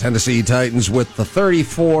Tennessee Titans with the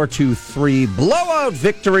 34-3 blowout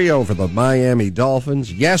victory over the Miami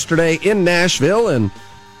Dolphins yesterday in Nashville, and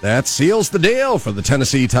that seals the deal for the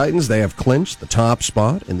Tennessee Titans. They have clinched the top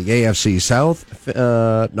spot in the AFC South,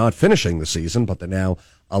 not finishing the season, but they're now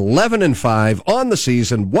 11-5 on the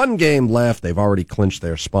season. One game left. They've already clinched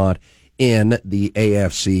their spot in the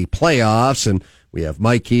AFC playoffs, and we have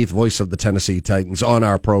Mike Keith, voice of the Tennessee Titans, on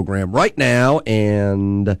our program right now,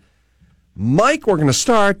 and Mike, we're going to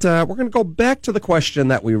start. We're going to go back to the question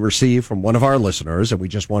that we received from one of our listeners, and we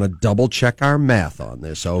just want to double check our math on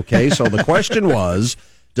this, okay? So the question was,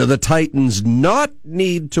 do the Titans not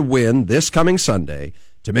need to win this coming Sunday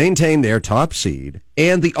to maintain their top seed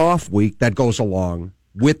and the off week that goes along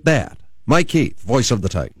with that? Mike Keith, voice of the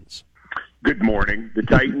Titans. Good morning. The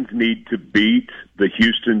Titans need to beat the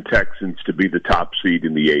Houston Texans to be the top seed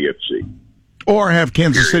in the AFC. Or have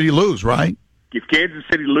Kansas City lose, right? If Kansas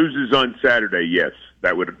City loses on Saturday, yes,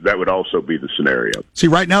 that would also be the scenario. See,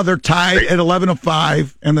 right now they're tied at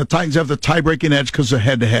 11-5, and the Titans have the tie-breaking edge because of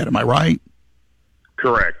head-to-head. Am I right?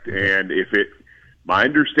 Correct. And my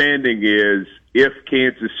understanding is if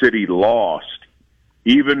Kansas City lost,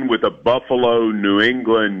 even with Buffalo and New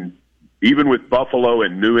England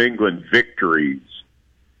victories,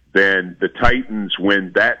 then the Titans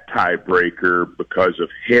win that tiebreaker because of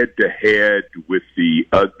head-to-head with the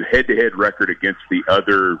head-to-head record against the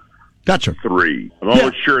other three. I'm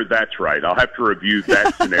almost sure that's right. I'll have to review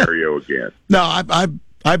that scenario again. No,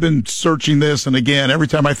 I've been searching this, and again, every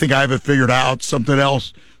time I think I have it figured out, something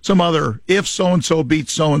else, some other, if so-and-so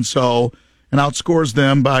beats so-and-so and outscores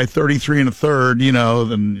them by 33 1/3,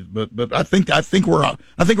 then but I think we're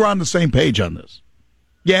on the same page on this.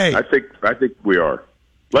 Yay. I think we are.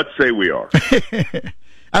 Let's say we are.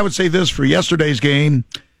 I would say this for yesterday's game.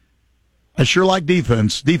 I sure like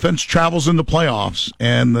defense. Defense travels in the playoffs,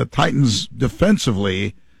 and the Titans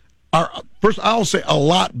defensively are, first, I'll say, a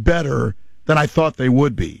lot better than I thought they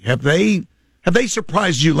would be. Have they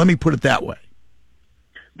surprised you? Let me put it that way.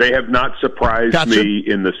 They have not surprised me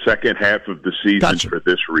in the second half of the season for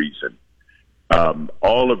this reason.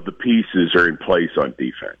 All of the pieces are in place on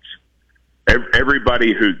defense.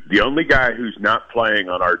 The only guy who's not playing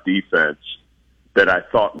on our defense that I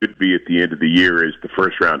thought would be at the end of the year is the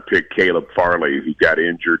first-round pick, Caleb Farley, who got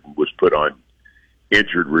injured and was put on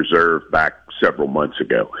injured reserve back several months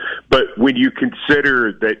ago. But when you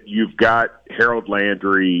consider that you've got Harold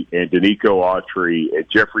Landry and Danico Autry and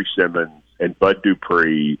Jeffrey Simmons and Bud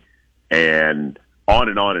Dupree and on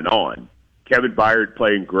and on and on, Kevin Byard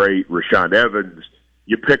playing great, Rashaan Evans,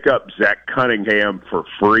 you pick up Zach Cunningham for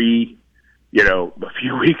free, a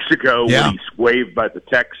few weeks ago when he's waived by the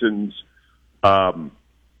Texans.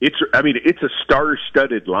 It's a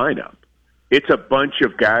star-studded lineup. It's a bunch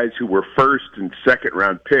of guys who were first and second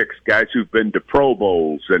round picks, guys who've been to Pro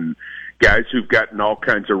Bowls and guys who've gotten all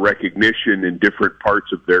kinds of recognition in different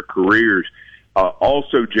parts of their careers.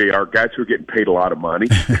 Also, JR, guys who are getting paid a lot of money.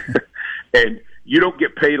 And you don't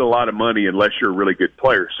get paid a lot of money unless you're a really good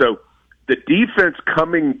player. So the defense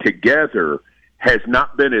coming together has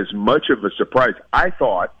not been as much of a surprise. I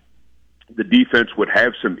thought the defense would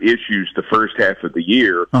have some issues the first half of the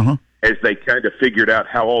year as they kind of figured out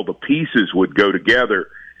how all the pieces would go together.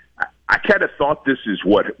 I kind of thought this is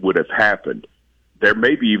what would have happened. They're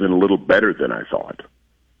maybe even a little better than I thought.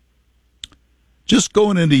 Just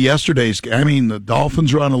going into yesterday's game, the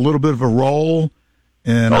Dolphins are on a little bit of a roll,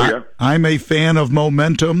 and I'm a fan of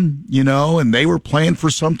momentum, and they were playing for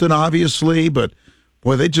something, obviously, but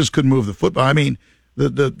boy, they just couldn't move the football. I mean,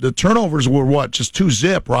 the turnovers were what, just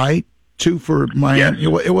 2-zip, right? 2 for Miami.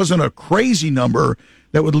 Yes. It wasn't a crazy number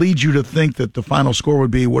that would lead you to think that the final score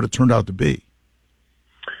would be what it turned out to be.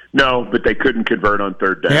 No, but they couldn't convert on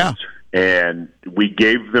third downs. Yeah. And we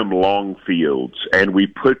gave them long fields, and we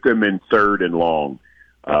put them in third and long.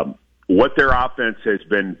 What their offense has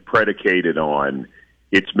been predicated on,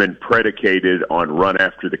 it's been predicated on run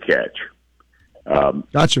after the catch.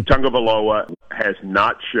 Gotcha. Tagovailoa has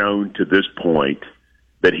not shown to this point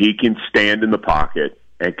that he can stand in the pocket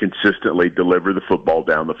and consistently deliver the football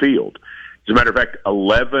down the field. As a matter of fact,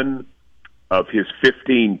 11 of his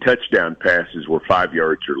 15 touchdown passes were 5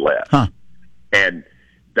 yards or less. And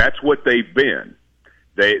that's what they've been.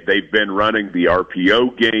 They've been running the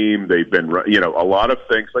RPO game. They've been, a lot of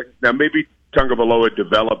things. Now, maybe Tagovailoa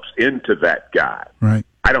develops into that guy. Right.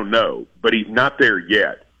 I don't know, but he's not there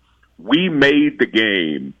yet. We made the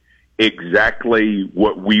game exactly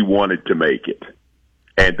what we wanted to make it.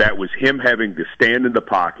 And that was him having to stand in the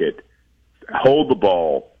pocket, hold the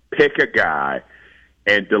ball, pick a guy,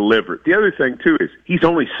 and deliver it. The other thing, too, is he's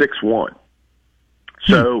only 6'1".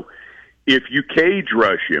 So if you cage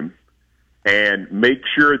rush him, and make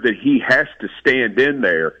sure that he has to stand in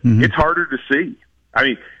there, it's harder to see. I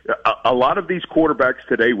mean, a lot of these quarterbacks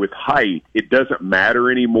today with height, it doesn't matter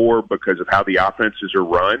anymore because of how the offenses are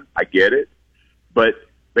run. I get it. But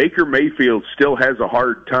Baker Mayfield still has a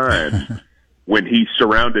hard time when he's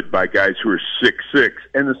surrounded by guys who are 6'6",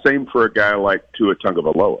 and the same for a guy like Tua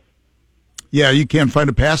Tagovailoa. Yeah, you can't find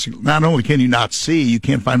a passing. Not only can you not see, you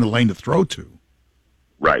can't find a lane to throw to.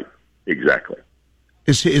 Right, exactly.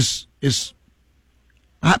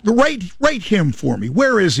 Rate him for me.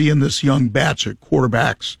 Where is he in this young batch of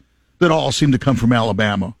quarterbacks that all seem to come from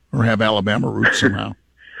Alabama or have Alabama roots somehow?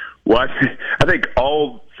 Well, I think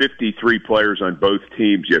all 53 players on both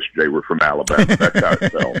teams yesterday were from Alabama. That's how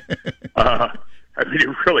it felt. I mean,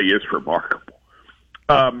 it really is remarkable.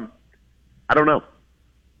 I don't know.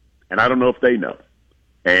 And I don't know if they know.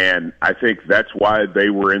 And I think that's why they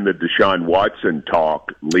were in the Deshaun Watson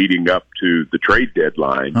talk leading up to the trade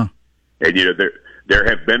deadline. Huh. And, there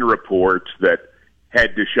have been reports that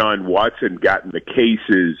had Deshaun Watson gotten the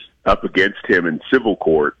cases up against him in civil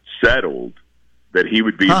court settled, that he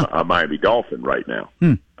would be a Miami Dolphin right now.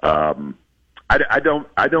 I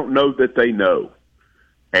don't know that they know.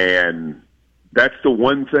 And that's the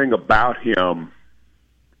one thing about him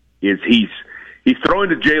is he's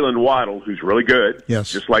throwing to Jalen Waddle, who's really good,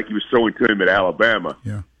 just like he was throwing to him at Alabama.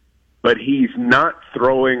 Yeah. But he's not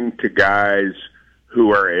throwing to guys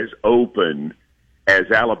who are as open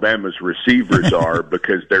as Alabama's receivers are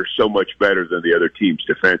because they're so much better than the other team's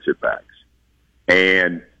defensive backs.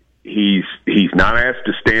 And he's not asked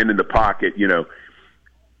to stand in the pocket.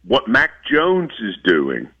 What Mac Jones is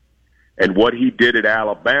doing and what he did at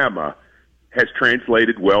Alabama has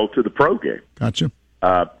translated well to the pro game. Gotcha.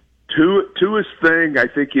 Tua's thing, I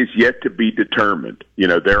think, is yet to be determined.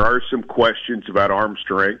 There are some questions about arm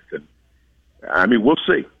strength, and I mean, we'll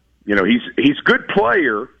see. He's a good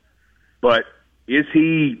player, but is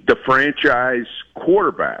he the franchise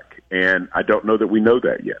quarterback? And I don't know that we know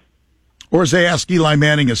that yet. Or as they ask Eli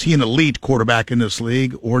Manning, is he an elite quarterback in this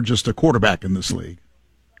league or just a quarterback in this league?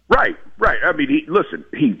 Right. I mean,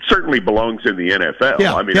 he certainly belongs in the NFL.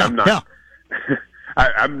 Yeah, I mean, I'm not. Yeah.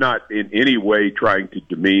 I'm not in any way trying to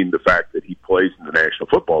demean the fact that he plays in the National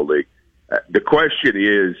Football League. The question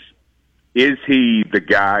is he the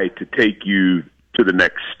guy to take you to the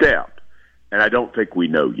next step? And I don't think we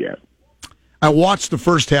know yet. I watched the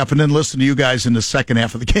first half and then listened to you guys in the second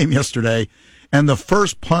half of the game yesterday, and the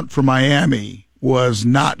first punt for Miami was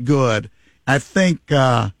not good. I think,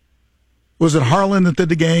 was it Harlan that did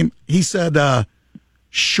the game? He said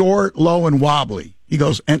short, low, and wobbly. He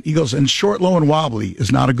goes, and short, low, and wobbly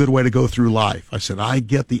is not a good way to go through life. I said, I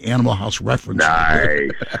get the Animal House reference.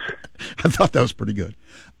 Nice. I thought that was pretty good.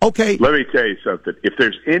 Okay. Let me tell you something. If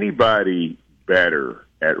there's anybody better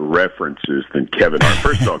at references than Kevin Harlan,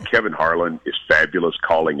 first of all, Kevin Harlan is fabulous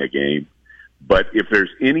calling a game. But if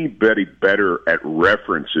there's anybody better at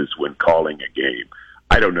references when calling a game,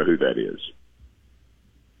 I don't know who that is.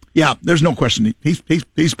 Yeah, there's no question. He's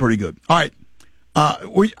pretty good. All right.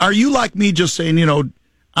 Are you like me just saying,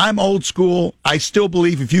 I'm old school. I still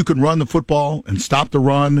believe if you can run the football and stop the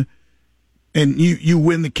run and you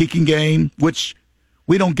win the kicking game, which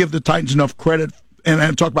we don't give the Titans enough credit, and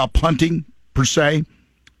I'm talking about punting per se,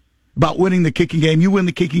 about winning the kicking game. You win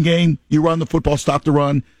the kicking game, you run the football, stop the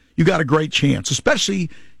run, you got a great chance. Especially,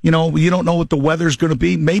 you don't know what the weather's going to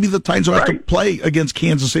be. Maybe the Titans will have to play against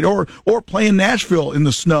Kansas City or play in Nashville in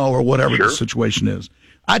the snow or whatever the situation is.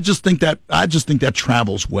 I just think that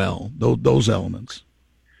travels well, those elements.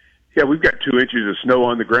 Yeah, we've got 2 inches of snow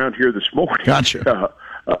on the ground here this morning. Gotcha.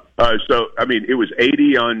 So, I mean, it was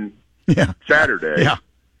 80 on Saturday. Yeah.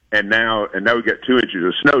 And now we've got 2 inches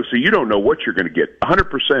of snow, so you don't know what you're going to get.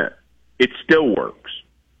 100%. It still works.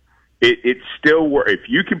 It still works. If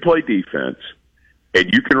you can play defense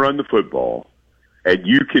and you can run the football and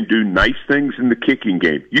you can do nice things in the kicking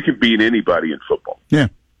game, you can beat anybody in football. Yeah.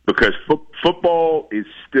 Because football is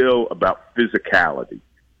still about physicality.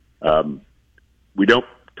 We don't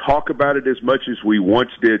talk about it as much as we once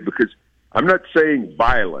did because I'm not saying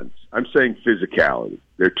violence. I'm saying physicality.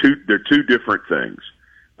 They're two different things.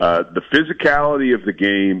 The physicality of the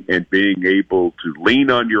game and being able to lean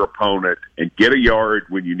on your opponent and get a yard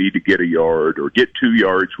when you need to get a yard or get 2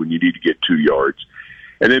 yards when you need to get 2 yards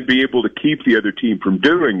and then be able to keep the other team from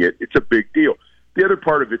doing it, it's a big deal. The other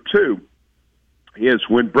part of it, too, is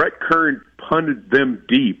when Brett Kern punted them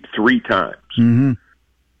deep 3 times. Mm-hmm.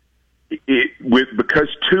 Because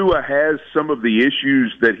Tua has some of the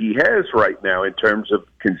issues that he has right now in terms of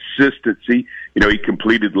consistency. He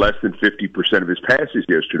completed less than 50% of his passes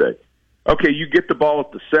yesterday. Okay, you get the ball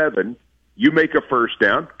at the 7, you make a first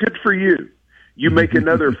down, good for you. You make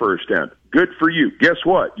another first down. Good for you. Guess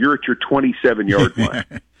what? You're at your 27-yard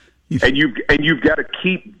line. And you've got to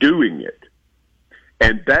keep doing it.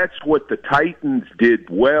 And that's what the Titans did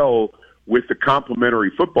well with the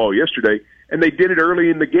complimentary football yesterday, and they did it early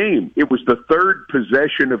in the game. It was the third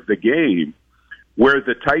possession of the game where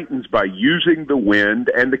the Titans, by using the wind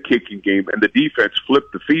and the kicking game and the defense,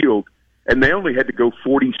 flipped the field, and they only had to go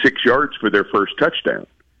 46 yards for their first touchdown.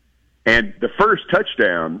 And the first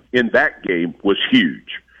touchdown in that game was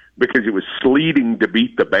huge because it was sleeting to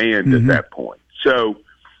beat the band at that point. So,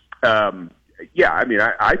 yeah, I mean,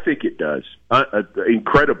 I think it does.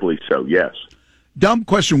 Incredibly so, yes. Dumb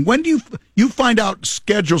question. When do you find out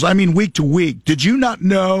schedules, I mean week to week? Did you not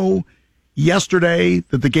know yesterday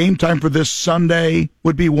that the game time for this Sunday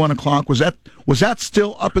would be 1 o'clock? Was that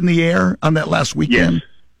still up in the air on that last weekend? Yes.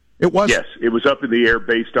 It was? Yes, it was up in the air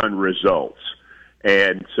based on results.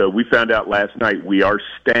 And so we found out last night we are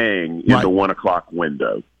staying in the 1 o'clock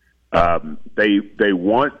window. They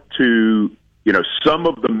want to, some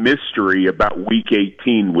of the mystery about Week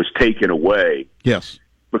 18 was taken away. Yes.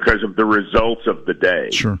 Because of the results of the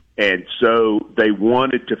day. Sure. And so they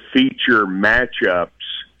wanted to feature matchups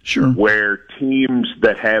where teams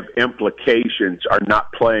that have implications are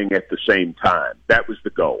not playing at the same time. That was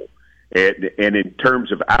the goal. And in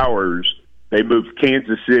terms of hours, they moved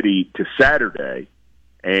Kansas City to Saturday,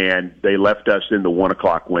 and they left us in the 1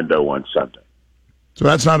 o'clock window on Sunday. So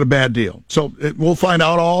that's not a bad deal. So we'll find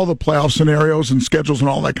out all the playoff scenarios and schedules and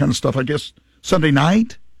all that kind of stuff, I guess, Sunday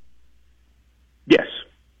night? Yes.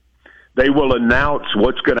 They will announce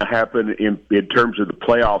what's going to happen in terms of the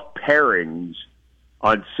playoff pairings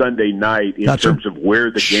on Sunday night in terms of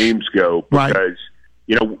where the games go because,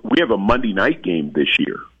 we have a Monday night game this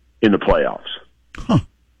year in the playoffs. Huh.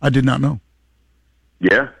 I did not know.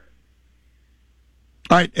 Yeah.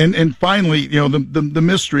 All right, and finally, the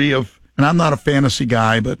mystery of, and I'm not a fantasy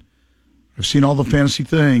guy, but I've seen all the fantasy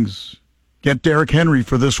things. Get Derrick Henry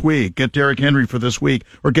for this week, get Derrick Henry for this week,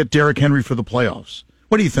 or get Derrick Henry for the playoffs.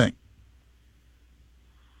 What do you think?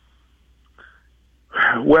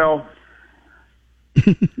 Well,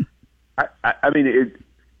 I mean,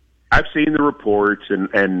 I've seen the reports, and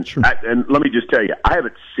let me just tell you, I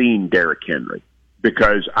haven't seen Derrick Henry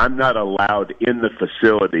because I'm not allowed in the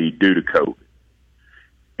facility due to COVID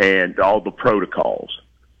and all the protocols.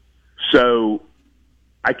 So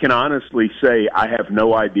I can honestly say I have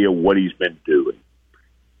no idea what he's been doing.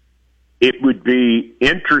 It would be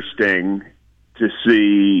interesting to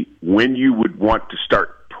see when you would want to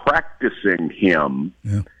start practicing him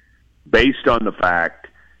based on the fact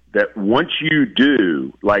that once you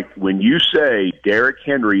do, like when you say Derrick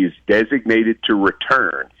Henry is designated to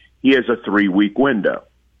return, he has a 3-week window.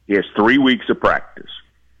 He has 3 weeks of practice.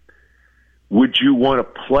 Would you want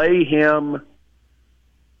to play him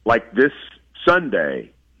like this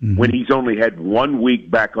Sunday when he's only had 1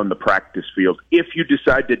 week back on the practice field if you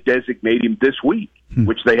decide to designate him this week,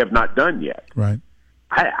 which they have not done yet? Right.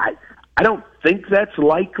 I don't think that's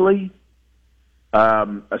likely,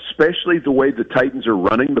 especially the way the Titans are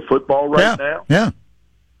running the football right now. Yeah.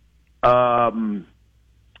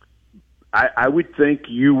 I would think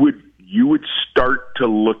you would start to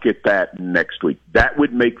look at that next week. That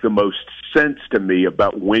would make the most sense to me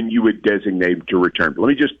about when you would designate him to return. But let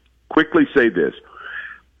me just quickly say this.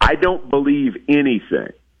 I don't believe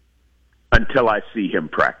anything until I see him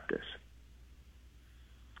practice.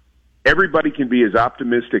 Everybody can be as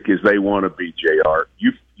optimistic as they want to be, JR.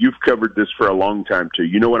 You've covered this for a long time, too.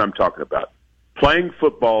 You know what I'm talking about. Playing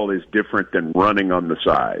football is different than running on the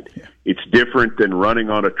side. Yeah. It's different than running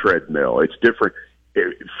on a treadmill. It's different.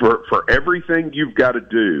 For everything you've got to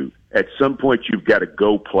do, at some point you've got to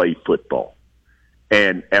go play football.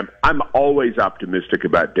 And I'm always optimistic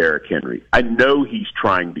about Derrick Henry. I know he's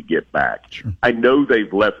trying to get back. Sure. I know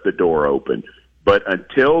they've left the door open. But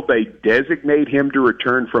until they designate him to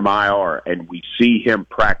return from IR and we see him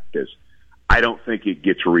practice, I don't think it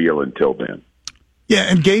gets real until then. Yeah,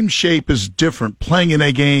 and game shape is different. Playing in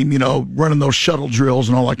a game, running those shuttle drills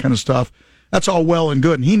and all that kind of stuff, that's all well and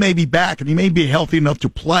good. And he may be back and he may be healthy enough to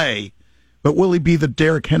play, but will he be the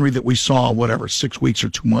Derrick Henry that we saw, 6 weeks or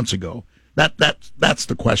 2 months ago? That's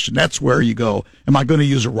the question. That's where you go, am I going to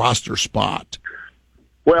use a roster spot?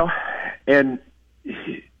 Well, and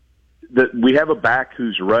we have a back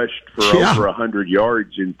who's rushed for over 100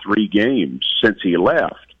 yards in 3 games since he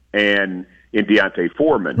left, and in D'Onta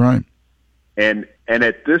Foreman. Right. And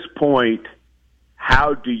at this point,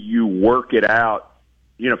 how do you work it out?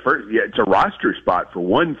 First, it's a roster spot for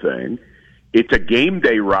one thing. It's a game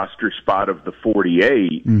day roster spot of the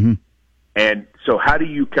 48. Mm-hmm. And so how do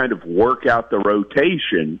you kind of work out the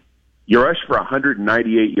rotation, You rushed for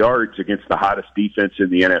 198 yards against the hottest defense in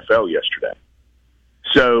the NFL yesterday.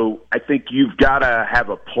 So I think you've got to have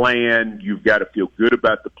a plan. You've got to feel good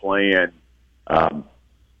about the plan.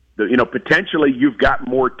 Potentially you've got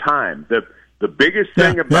more time. The biggest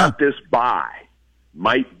thing about this bye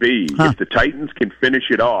might be, if the Titans can finish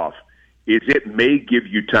it off, is it may give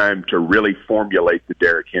you time to really formulate the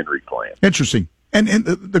Derrick Henry plan. Interesting. And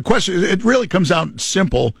the question, it really comes out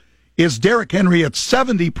simple. Is Derrick Henry at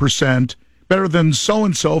 70% better than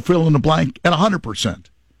so-and-so, fill in the blank, at 100%?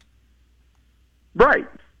 Right.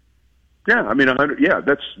 Yeah, I mean, 100. Yeah,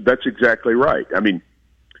 that's exactly right. I mean,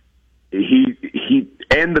 he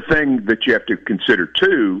and the thing that you have to consider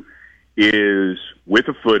too is with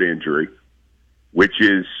a foot injury, which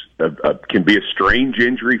is can be a strange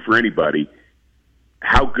injury for anybody.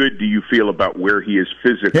 How good do you feel about where he is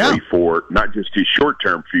physically for not just his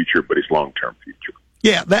short-term future, but his long-term future?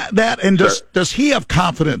 Yeah, that and does he have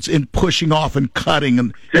confidence in pushing off and cutting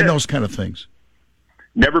and those kind of things?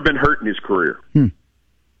 Never been hurt in his career.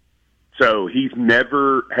 So he's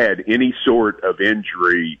never had any sort of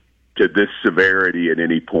injury to this severity at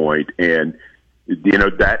any point. And,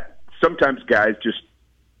 that sometimes guys just,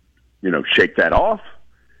 shake that off.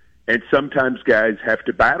 And sometimes guys have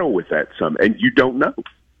to battle with that and you don't know.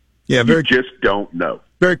 Yeah, you just don't know.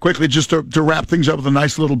 Very quickly, just to wrap things up with a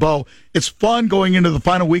nice little bow, it's fun going into the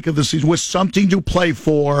final week of the season with something to play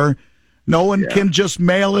for. No one can just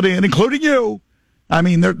mail it in, including you. I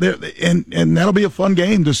mean, and that'll be a fun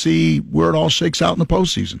game to see where it all shakes out in the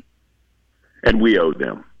postseason. And we owe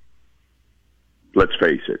them. Let's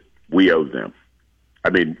face it, we owe them.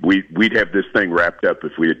 I mean, we'd have this thing wrapped up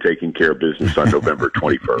if we had taken care of business on November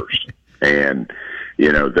 21st. And,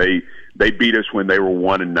 they beat us when they were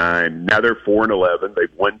 1-9. Now they're 4-11.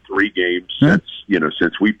 They've won 3 games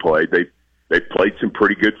since we played. They've played some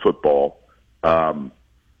pretty good football.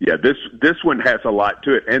 This one has a lot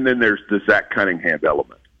to it. And then there's the Zach Cunningham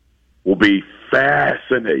element. Will be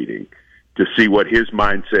fascinating to see what his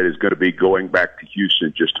mindset is going to be going back to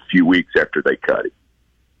Houston just a few weeks after they cut him.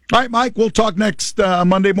 All right, Mike, we'll talk next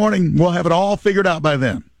Monday morning. We'll have it all figured out by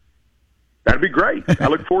then. That'd be great. I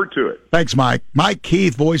look forward to it. Thanks, Mike. Mike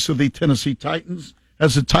Keith, voice of the Tennessee Titans,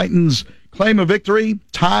 as the Titans claim a victory,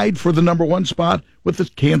 tied for the number 1 spot with the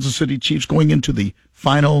Kansas City Chiefs going into the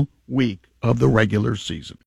final week of the regular season.